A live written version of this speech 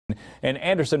An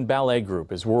Anderson Ballet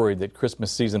Group is worried that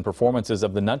Christmas season performances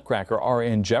of the Nutcracker are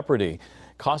in jeopardy.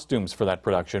 Costumes for that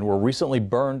production were recently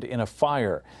burned in a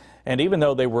fire. And even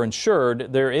though they were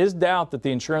insured, there is doubt that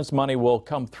the insurance money will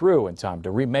come through in time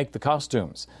to remake the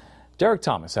costumes. Derek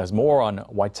Thomas has more on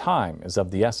why time is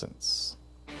of the essence.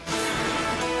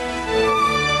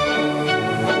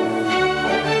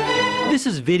 This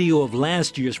is video of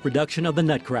last year's production of the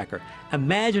Nutcracker.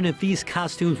 Imagine if these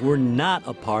costumes were not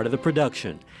a part of the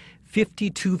production.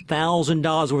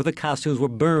 $52,000 worth of costumes were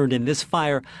burned in this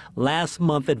fire last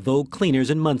month at Vogue Cleaners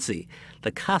in Muncie.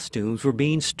 The costumes were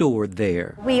being stored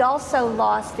there. We also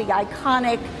lost the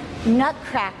iconic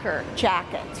Nutcracker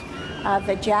jacket,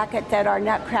 the jacket that our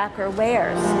Nutcracker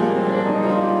wears.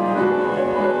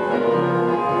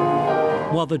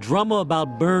 While the drama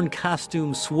about burned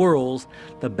costumes swirls,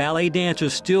 the ballet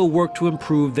dancers still work to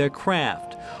improve their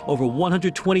craft. Over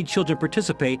 120 children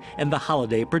participate in the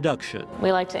holiday production.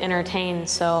 We like to entertain,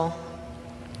 so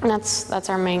that's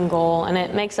our main goal, and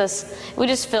it makes us, we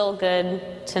just feel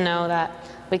good to know that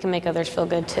we can make others feel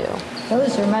good too.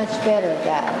 Those are much better,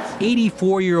 guys.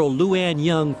 84-year-old Luann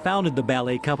Young founded the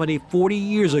ballet company 40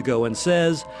 years ago and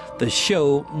says the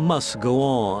show must go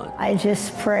on. I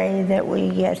just pray that we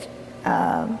get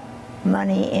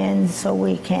money in so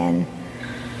we can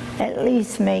at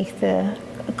least make the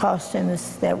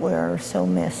costumes that we're so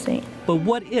missing. But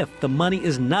what if the money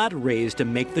is not raised to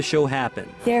make the show happen?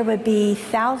 There would be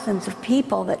thousands of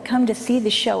people that come to see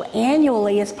the show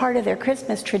annually as part of their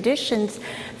Christmas traditions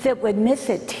that would miss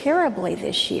it terribly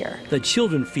this year. The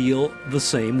children feel the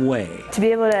same way. To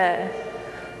be able to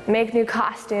make new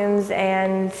costumes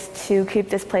and to keep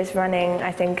this place running,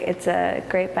 I think it's a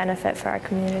great benefit for our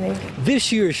community.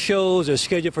 This year's shows are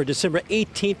scheduled for December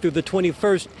 18th through the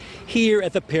 21st here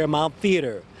at the Paramount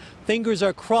Theater. Fingers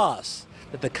are crossed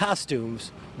that the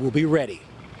costumes will be ready.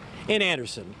 In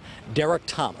Anderson, Derek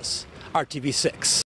Thomas, RTV6.